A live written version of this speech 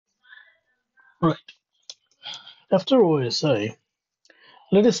Right. After OSI,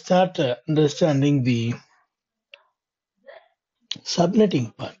 let us start understanding the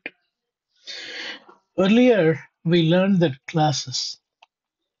subnetting part. Earlier, we learned that classes.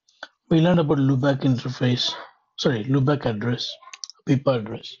 We learned about loopback interface, loopback address, IP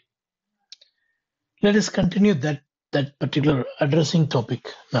address. Let us continue that particular addressing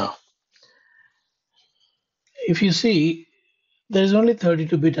topic now. If you see, there is only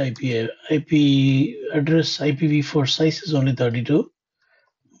 32-bit IP address. IPv4 size is only 32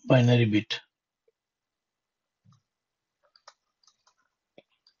 binary bit.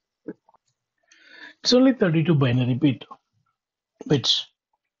 It's only 32 binary bits,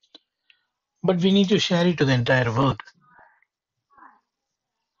 but we need to share it to the entire world.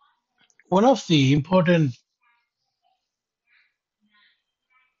 One of the important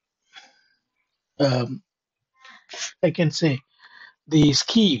I can say the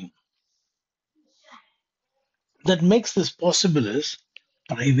scheme that makes this possible is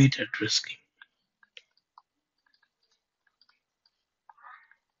private address scheme.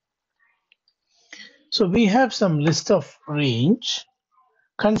 So we have some list of range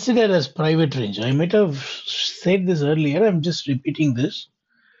considered as private range. I might have said this earlier. I'm just repeating this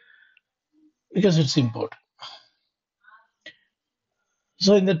because it's important.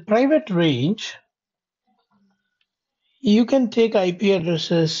 So in the private range, you can take IP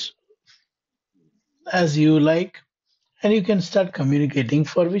addresses as you like, and you can start communicating,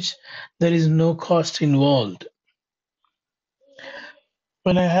 for which there is no cost involved.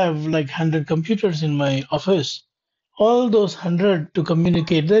 When I have like 100 computers in my office, all those 100 to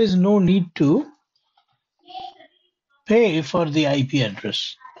communicate, there is no need to pay for the IP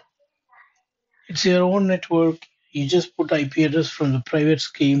address. It's your own network. You just put IP address from the private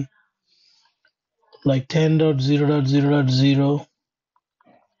scheme like 10.0.0.0,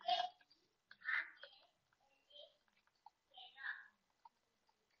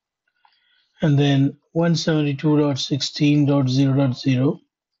 and then 172.16.0.0,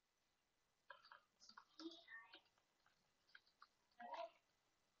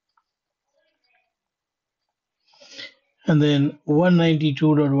 and then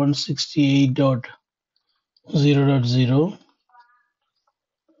 192.168.0.0.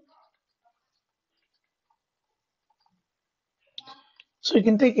 So you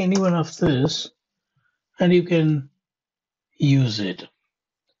can take any one of this and you can use it.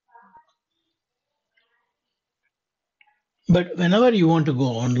 But whenever you want to go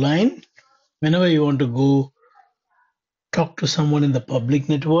online, whenever you want to go talk to someone in the public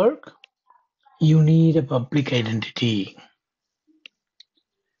network, you need a public identity.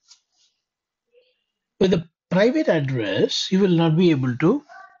 With a private address, you will not be able to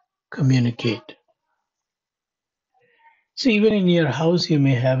communicate. So even in your house, you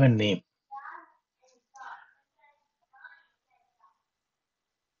may have a name.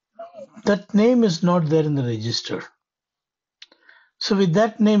 That name is not there in the register. So with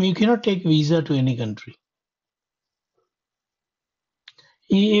that name, you cannot take visa to any country.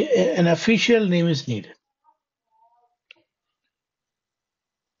 An official name is needed.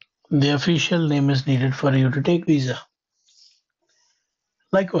 The official name is needed for you to take visa.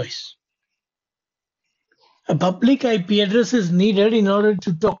 Likewise, a public IP address is needed in order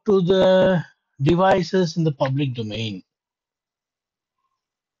to talk to the devices in the public domain.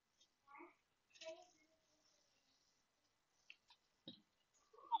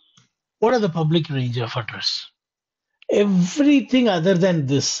 What are the public range of address? Everything other than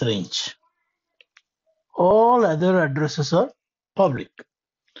this range. All other addresses are public.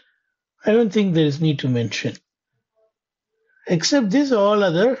 I don't think there is need to mention. Except this, all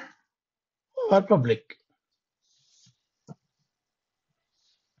other are public.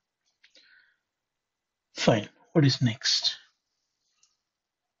 Fine. What is next?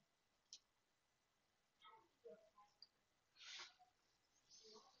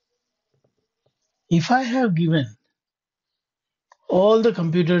 If I have given all the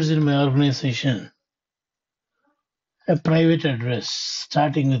computers in my organization a private address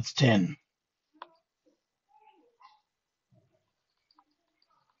starting with 10,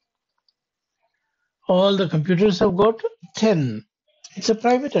 all the computers have got 10. It's a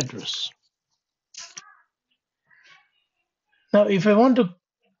private address. Now, if I want to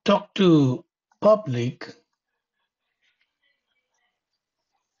talk to public,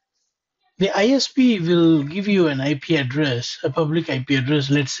 the ISP will give you an IP address, a public IP address,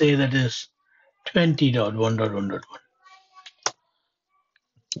 let's say that is 20.1.1.1.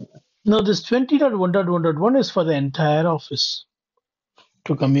 Now, this 20.1.1.1 is for the entire office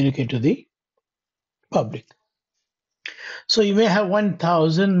to communicate to the public. So you may have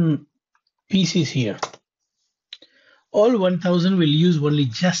 1,000 PCs here. All 1000 will use only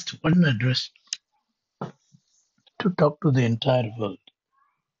just one address to talk to the entire world.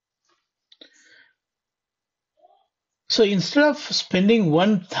 So instead of spending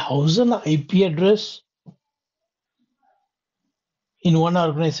 1000 IP address in one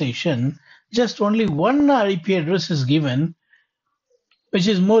organization, just only one IP address is given, which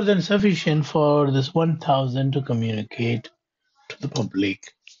is more than sufficient for this 1000 to communicate to the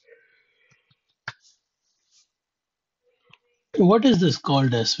public. What is this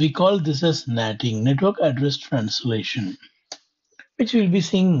called as? We call this as NATing, Network Address Translation, which we'll be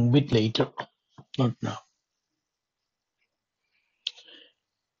seeing a bit later, not now.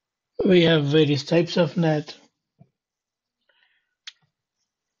 We have various types of NAT.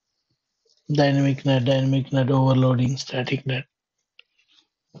 Dynamic NAT overloading, static NAT.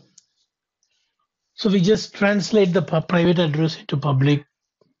 So we just translate the private address into public,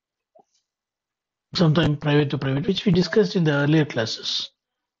 sometimes private to private, which we discussed in the earlier classes.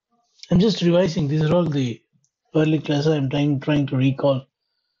 I'm just revising. These are all the early classes. I'm trying to recall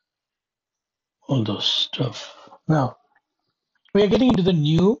all those stuff. Now we are getting into the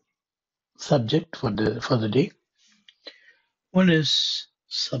new subject for the day. One is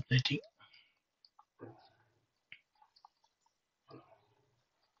subnetting.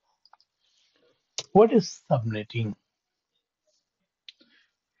 What is subnetting?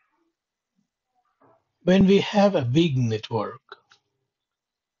 When we have a big network,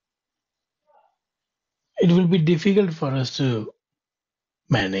 it will be difficult for us to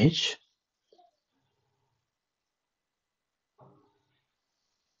manage.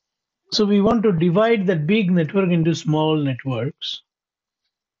 So we want to divide that big network into small networks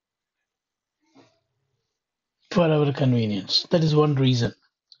for our convenience. That is one reason.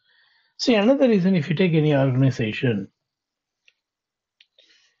 See, another reason, if you take any organization,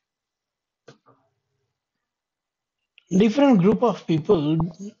 different group of people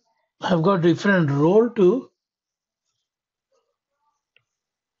have got different role to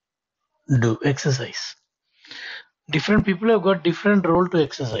do exercise. Different people have got different role to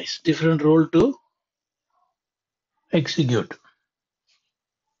exercise, different role to execute.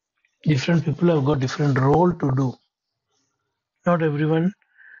 Different people have got different role to do. Not everyone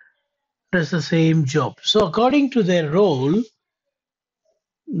does the same job. So according to their role,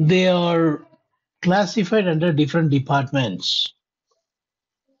 they are classified under different departments.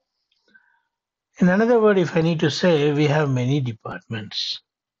 In another word, if I need to say, we have many departments.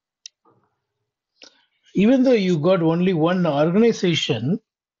 Even though you got only one organization,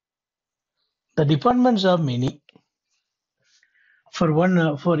 the departments are many.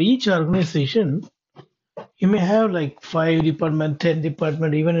 For each organization, you may have like 5 department, 10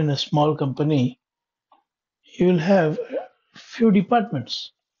 department. Even in a small company, you will have few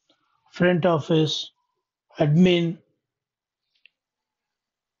departments: front office, admin,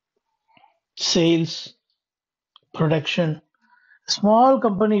 sales, production. Small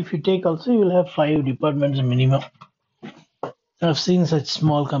company, if you take also, you will have 5 departments minimum. I've seen such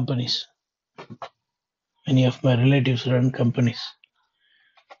small companies. Many of my relatives run companies.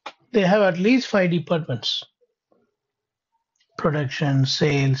 They have at least 5 departments: production,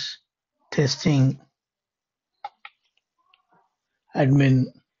 sales, testing, admin,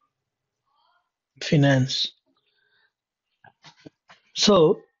 finance.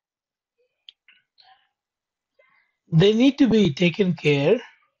 So they need to be taken care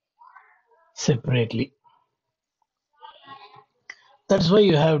separately. That's why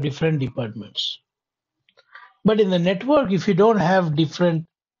you have different departments. But in the network, if you don't have different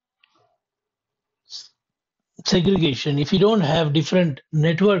segregation, if you don't have different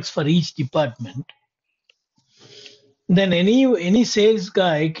networks for each department, then any sales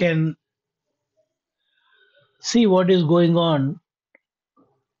guy can see what is going on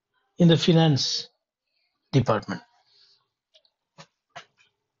in the finance department.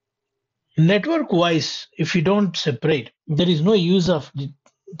 Network wise, if you don't separate, there is no use of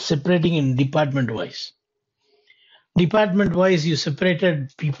separating in department wise. Department wise, you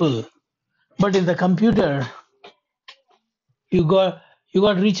separated people, but in the computer, you got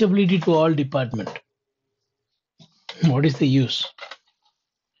reachability to all department. What is the use?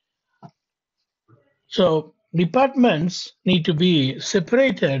 So departments need to be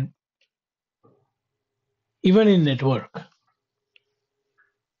separated even in network.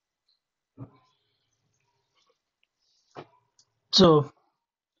 So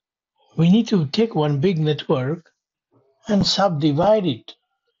we need to take one big network and subdivide it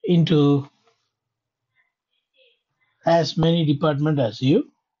into as many departments as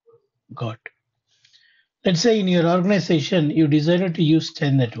you got. Let's say in your organization, you decided to use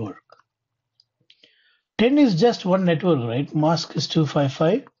 10 network. 10 is just one network, right? Mask is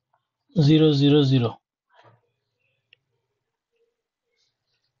 255.0.0.0.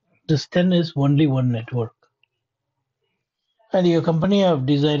 This 10 is only one network. And your company have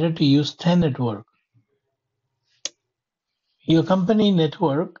decided to use 10 network. Your company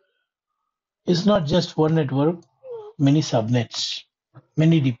network is not just one network, many subnets,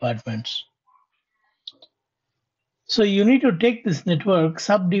 many departments. So you need to take this network,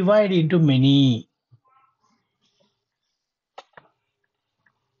 subdivide into many.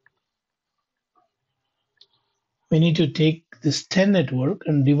 We need to take this 10 network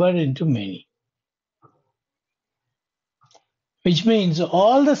and divide it into many. Which means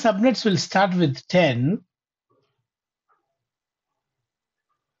all the subnets will start with 10,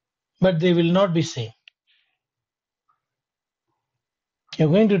 but they will not be same. You're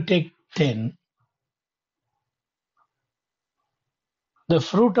going to take 10. The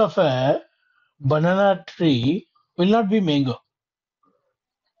fruit of a banana tree will not be mango.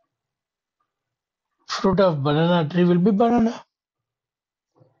 Fruit of banana tree will be banana.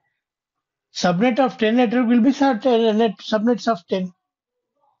 Subnet of 10 network will be subnets of 10.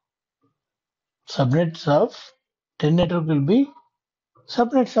 Subnets of 10 network will be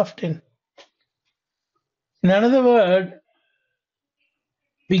subnets of 10. In another word,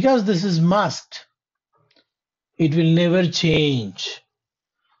 because this is masked, it will never change.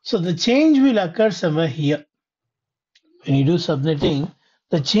 So the change will occur somewhere here. When you do subnetting,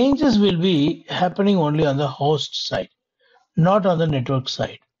 the changes will be happening only on the host side, not on the network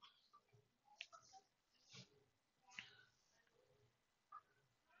side.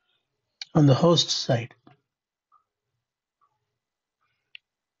 On the host side.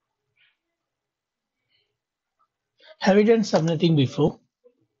 Have you done subnetting before?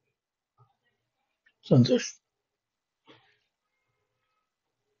 Santosh?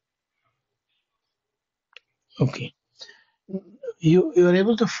 Okay. You are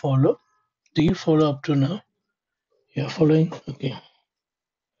able to follow? Do you follow up to now? You are following? Okay.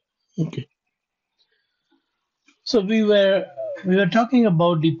 Okay. So we were talking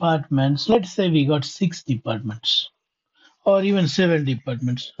about departments. Let's say we got 6 departments, or even 7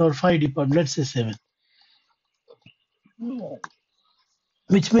 departments, or 5 departments. Let's say 7.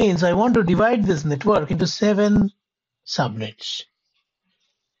 Which means I want to divide this network into 7 subnets.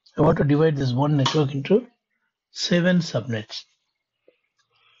 I want to divide this one network into 7 subnets.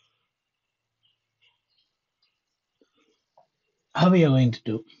 How we are going to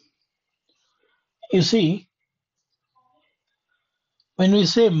do? You see, when we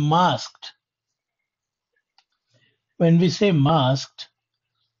say masked, that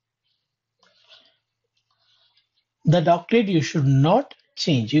octet you should not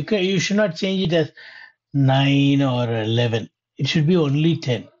change. You should not change it as 9 or 11. It should be only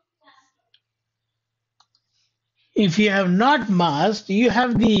 10. If you have not masked, you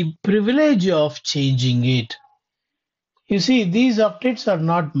have the privilege of changing it. You see, these octets are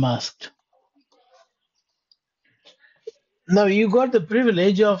not masked. Now you got the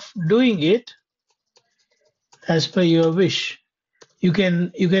privilege of doing it as per your wish. You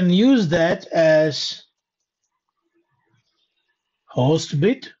can use that as host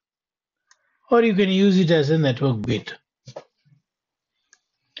bit, or you can use it as a network bit.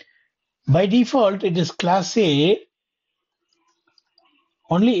 By default, it is class A.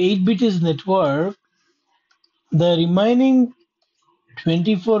 Only 8-bit is network. The remaining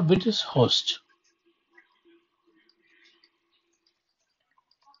 24-bit is host.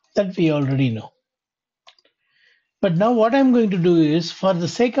 That we already know. But now what I'm going to do is, for the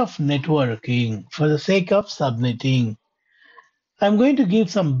sake of networking, for the sake of subnetting, I'm going to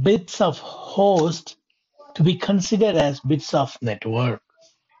give some bits of host to be considered as bits of network.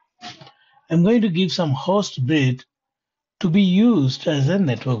 I'm going to give some host bit to be used as a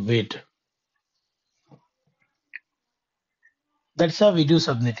network bit. That's how we do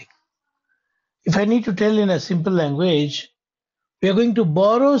subnetting. If I need to tell in a simple language, we are going to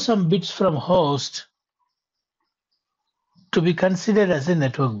borrow some bits from host to be considered as a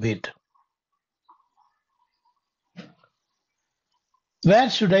network bit. Where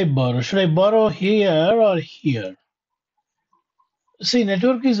should I borrow? Should I borrow here or here? See,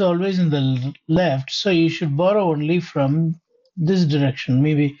 network is always in the left, so you should borrow only from this direction.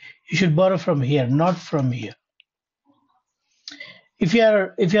 Maybe you should borrow from here, not from here. If you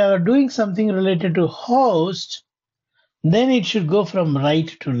are doing something related to host, then it should go from right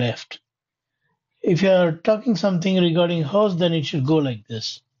to left. If you are talking something regarding host, then it should go like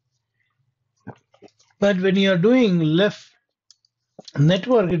this. But when you are doing left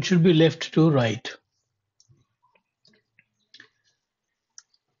network, it should be left to right.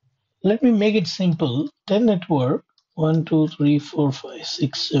 Let me make it simple. 10 network, 1, 2, 3, 4, 5,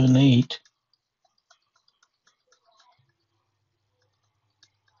 6, 7, 8.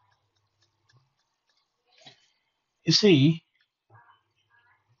 You see,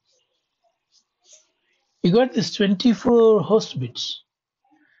 you got this 24 host bits,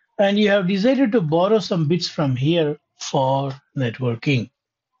 and you have decided to borrow some bits from here for networking.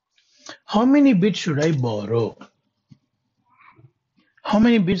 How many bits should I borrow? How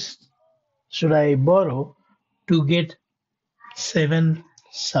many bits should I borrow to get 7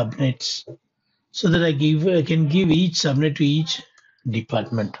 subnets so that I can give each subnet to each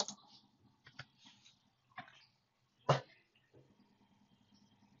department?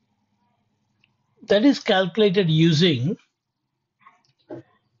 That is calculated using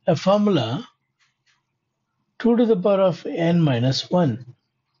a formula 2 to the power of n minus 1,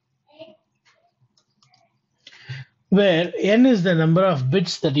 where n is the number of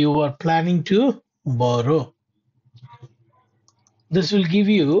bits that you are planning to borrow. This will give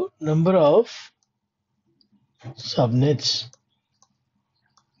you number of subnets.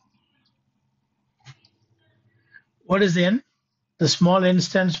 What is n? The small n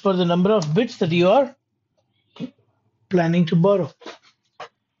stands for the number of bits that you are planning to borrow.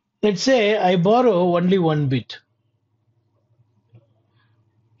 Let's say I borrow only 1 bit.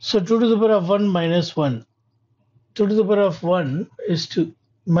 So 2 to the power of 1 minus 1. 2 to the power of 1 is 2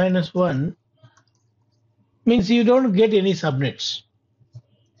 minus 1 means you don't get any subnets.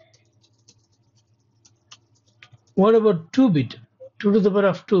 What about 2 bit? 2 to the power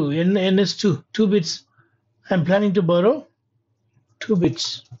of 2. N is 2. 2 bits. I'm planning to borrow 2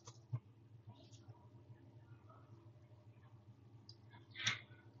 bits.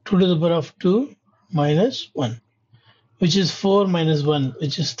 2 to the power of 2 minus 1, which is 4 minus 1,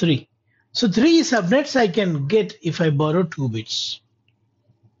 which is 3. So 3 subnets I can get if I borrow 2 bits.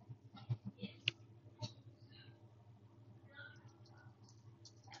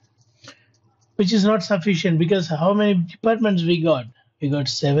 Which is not sufficient because how many departments we got? We got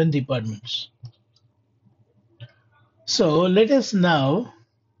 7 departments. So let us now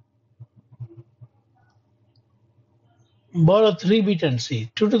borrow 3 bit and see.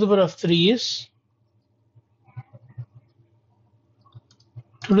 2 to the power of 3 is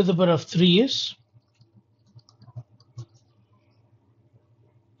 2 to the power of 3 is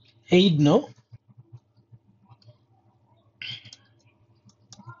 8, no?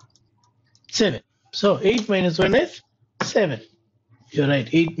 7. So 8 minus 1 is 7. You're right,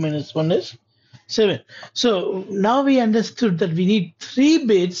 8 minus 1 is 7. So now we understood that we need 3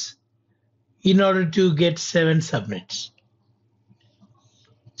 bits in order to get 7 subnets.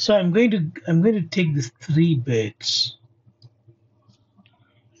 So I'm going to take this 3 bits.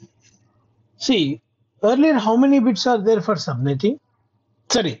 See, earlier how many bits are there for subnetting?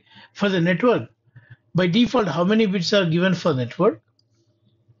 Sorry, for the network. By default, how many bits are given for network?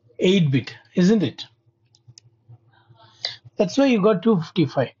 8 bit, isn't it? That's why you got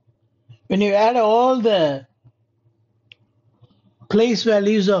 255. When you add all the place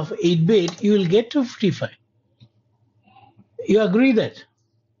values of 8 bit, you will get 255. You agree that?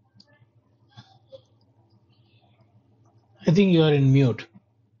 I think you are in mute.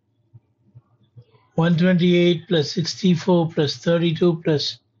 128 plus 64 plus 32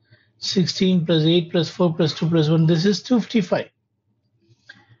 plus 16 plus 8 plus 4 plus 2 plus 1. This is 255.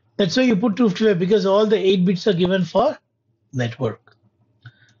 That's why you put 255 because all the 8 bits are given for network.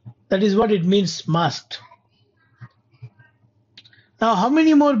 That is what it means masked. Now, how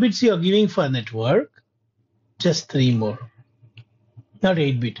many more bits you are giving for network? Just 3 more, not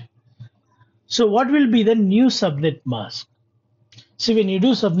 8 bit. So what will be the new subnet mask? See, when you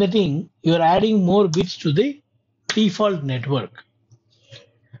do subnetting, you are adding more bits to the default network.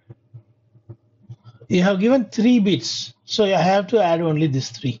 You have given 3 bits, so I have to add only this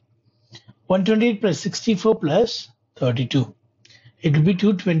 3. 128 plus 64 plus 32. It will be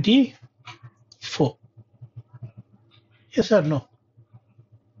 224. Yes or no?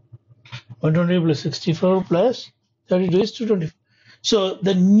 128 plus 64 plus 32 is 224. So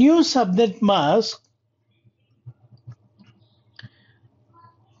the new subnet mask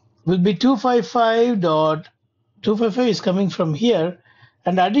will be 255.255 is coming from here,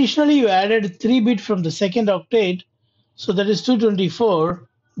 and additionally you added 3 bit from the second octet, so that is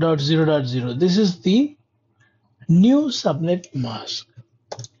 224.0.0. This is the new subnet mask.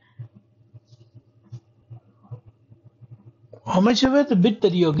 How much ever the bit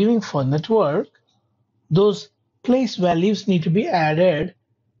that you're giving for network, those place values need to be added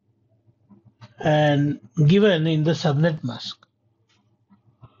and given in the subnet mask.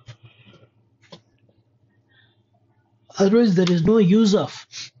 Otherwise, there is no use of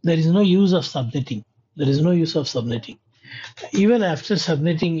subnetting. There is no use of subnetting. Even after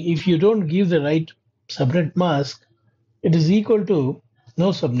subnetting, if you don't give the right subnet mask, it is equal to no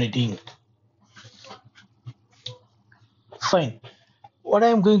subnetting. Fine. What I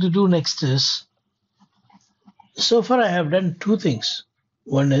am going to do next is, so far I have done two things.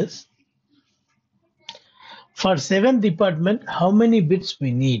 One is, for 7th department, how many bits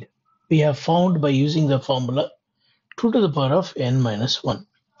we need? We have found by using the formula 2 to the power of n minus 1.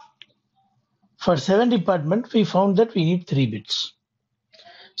 For 7th department, we found that we need 3 bits.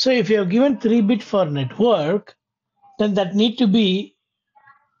 So if you have given 3 bit for network, then that need to be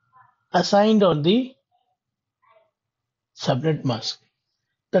assigned on the subnet mask.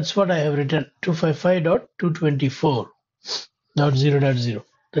 That's what I have written, 255.224.0.0.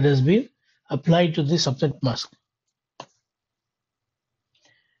 That has been applied to the subnet mask.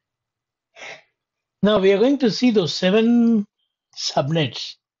 Now we are going to see those 7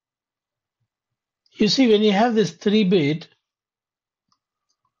 subnets. You see, when you have this 3-bit,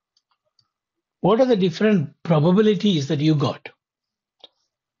 what are the different probabilities that you got?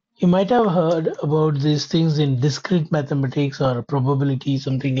 You might have heard about these things in discrete mathematics or probability,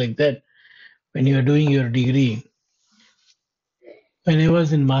 something like that, when you are doing your degree. When I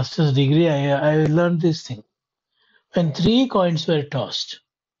was in master's degree, I learned this thing. When 3 coins were tossed,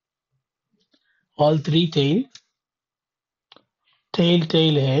 all 3 tail, tail,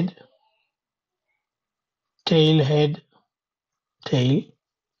 tail, head, tail, head, tail,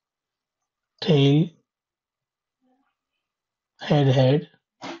 tail, head, head.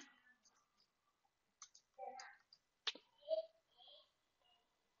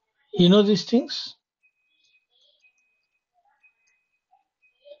 You know these things?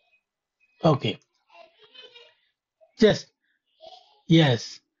 Okay. Just,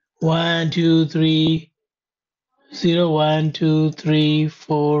 yes. 1, 2, 3, 0, 1, 2, 3,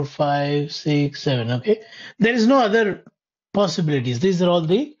 4, 5, 6, 7. Okay. There is no other possibilities. These are all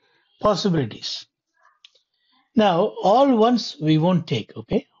the possibilities. Now, all ones we won't take.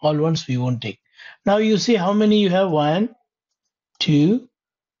 Okay. All ones we won't take. Now you see how many you have. 1, 2,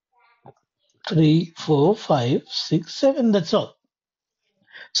 3, 4, 5, 6, 7. That's all.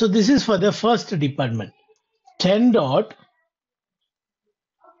 So this is for the first department. 10 dot,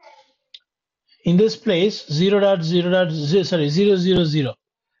 in this place 0 dot 0 dot 0, sorry, 0 0 0,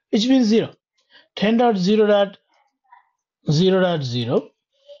 which means 0. 10 dot 0 dot 0 dot 0.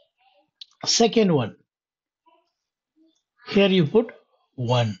 Second one, here you put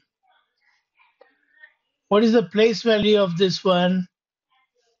 1. What is the place value of this one?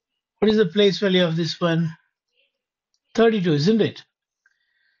 What is the place value of this one? 32, isn't it?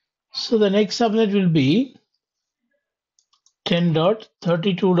 So the next subnet will be 10 dot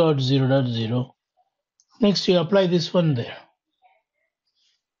 32 dot 0 dot 0. Next you apply this one there.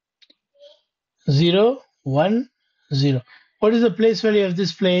 0, 1, 0. What is the place value of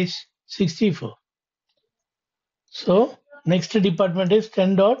this place? 64. So next department is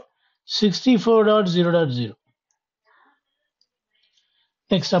 10 dot 64 dot 0 dot 0.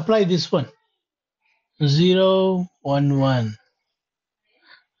 Next apply this one. 0, 1, 1.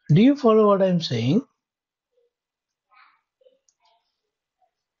 Do you follow what I'm saying?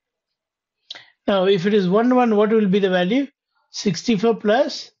 Now if it is 1, 1, what will be the value? 64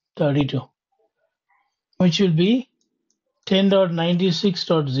 plus 32, which will be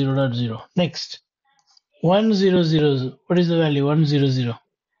 10.96.0.0. Next, 100. What is the value? 100.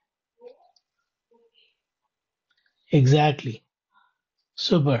 Exactly.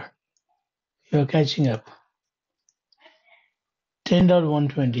 Super. You're catching up.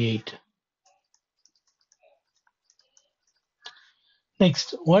 10.128.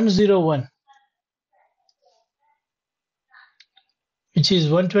 Next, 101, which is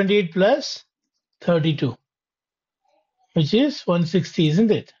 128 plus 32, which is 160,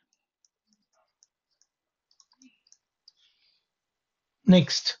 isn't it?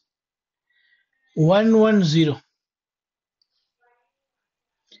 Next, 110,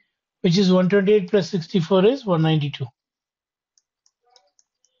 which is 128 plus 64 is 192.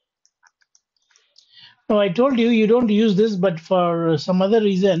 Now I told you, you don't use this, but for some other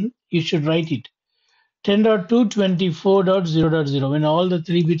reason, you should write it. 10.224.0.0. When all the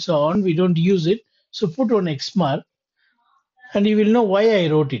 3 bits are on, we don't use it. So put on X mark and you will know why I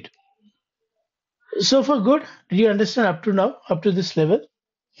wrote it. So far good. Did you understand up to now, up to this level?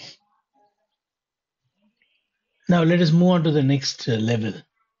 Now let us move on to the next level.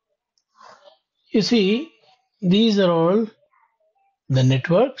 You see, these are all the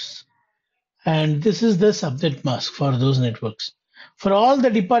networks and this is the subnet mask for those networks. For all the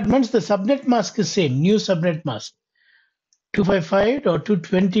departments, the subnet mask is same, new subnet mask.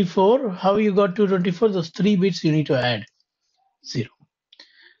 255.224. How you got 224? Those 3 bits you need to add 0.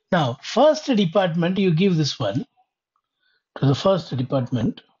 Now, first department, you give this one to the first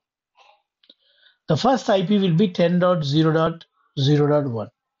department. The first IP will be 10.0.0.1.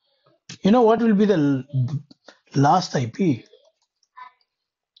 You know what will be the last IP?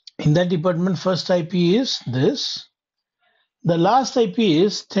 In that department, first IP is this. The last IP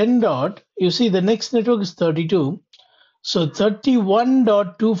is 10 dot. You see, the next network is 32. So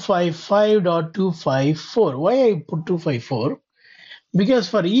 31.255.254. Why I put 254? Because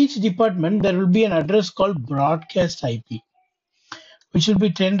for each department, there will be an address called broadcast IP, which will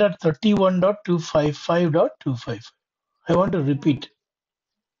be 10.31.255.255. I want to repeat.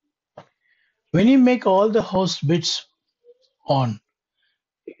 When you make all the host bits on,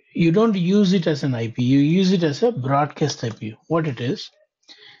 you don't use it as an IP, you use it as a broadcast IP. What it is,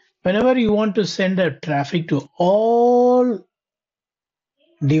 whenever you want to send a traffic to all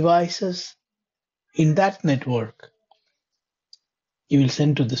devices in that network, you will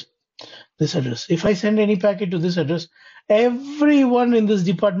send to this address. If I send any packet to this address, everyone in this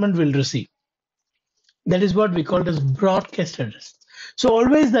department will receive. That is what we call as broadcast address. So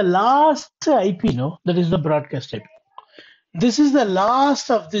always the last IP, that is the broadcast IP. This is the last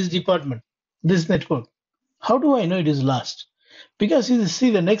of this department, this network. How do I know it is last? Because you see,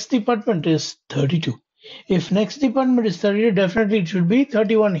 the next department is 32. If next department is 32, definitely it should be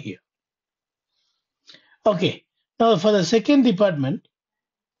 31 here. Okay. Now for the second department,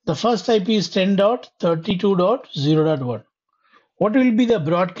 the first IP is 10.32.0.1. What will be the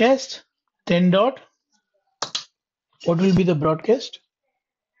broadcast? 10 dot. What will be the broadcast?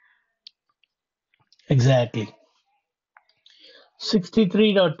 Exactly.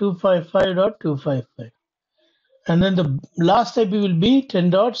 63.255.255. And then the last IP will be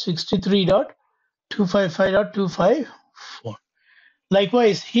 10.63.255.254.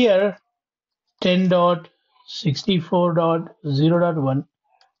 Likewise, here 10.64.0.1,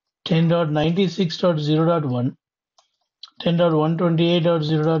 10.96.0.1,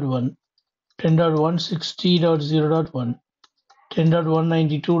 10.128.0.1, 10.160.0.1,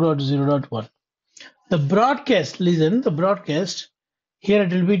 10.192.0.1. The broadcast, listen, the broadcast, here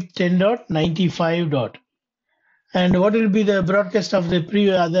it will be 10.95 dot. And what will be the broadcast of the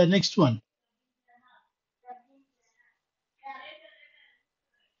the next one?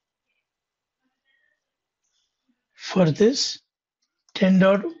 For this,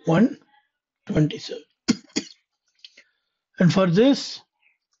 10.127. And for this,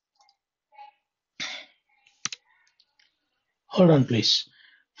 hold on please.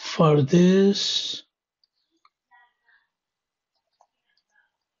 For this,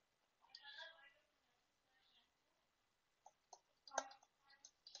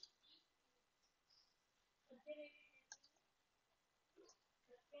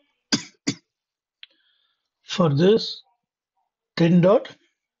 for this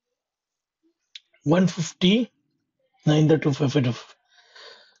 10.159.255.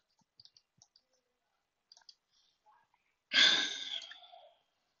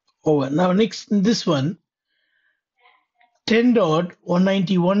 Over. Now next, this one,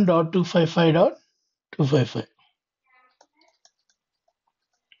 10.191.255.255.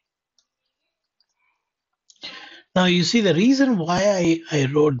 Now you see, the reason why I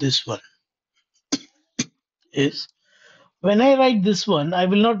wrote this one is, when I write this one, I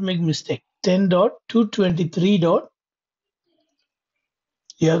will not make mistake. 10.223.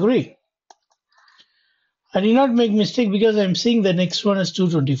 You agree? I did not make mistake because I'm seeing the next one is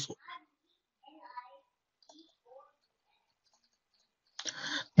 224.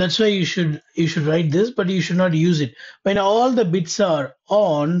 That's why you should write this, but you should not use it. When all the bits are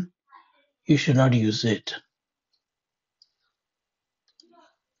on, you should not use it.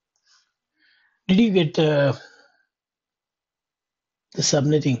 Did you get the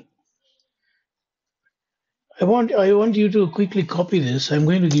subnetting? I want you to quickly copy this. I'm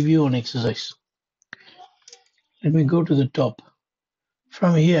going to give you an exercise. Let me go to the top.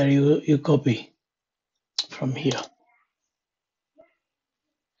 From here, you copy from here.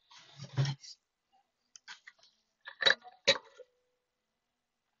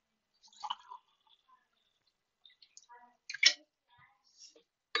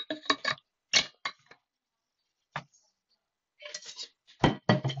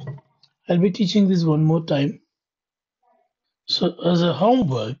 I'll be teaching this one more time. So as a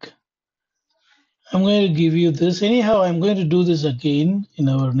homework, I'm going to give you this. Anyhow, I'm going to do this again in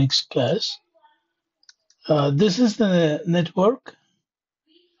our next class. This is the network,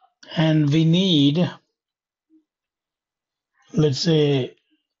 and we need, let's say,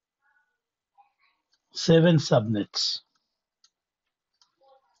 7 subnets.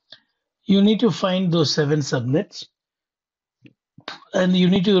 You need to find those 7 subnets, and you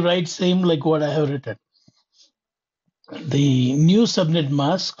need to write same like what I have written. The new subnet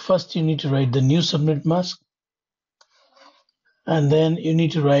mask, first you need to write the new subnet mask, and then you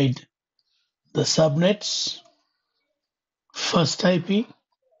need to write the subnets, first IP,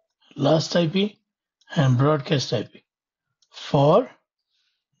 last IP, and broadcast IP for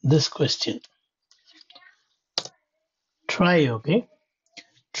this question. Try, okay?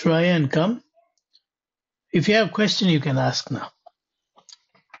 Try and come. If you have a question, you can ask now.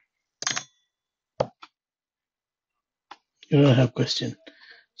 You don't have question.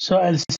 So I'll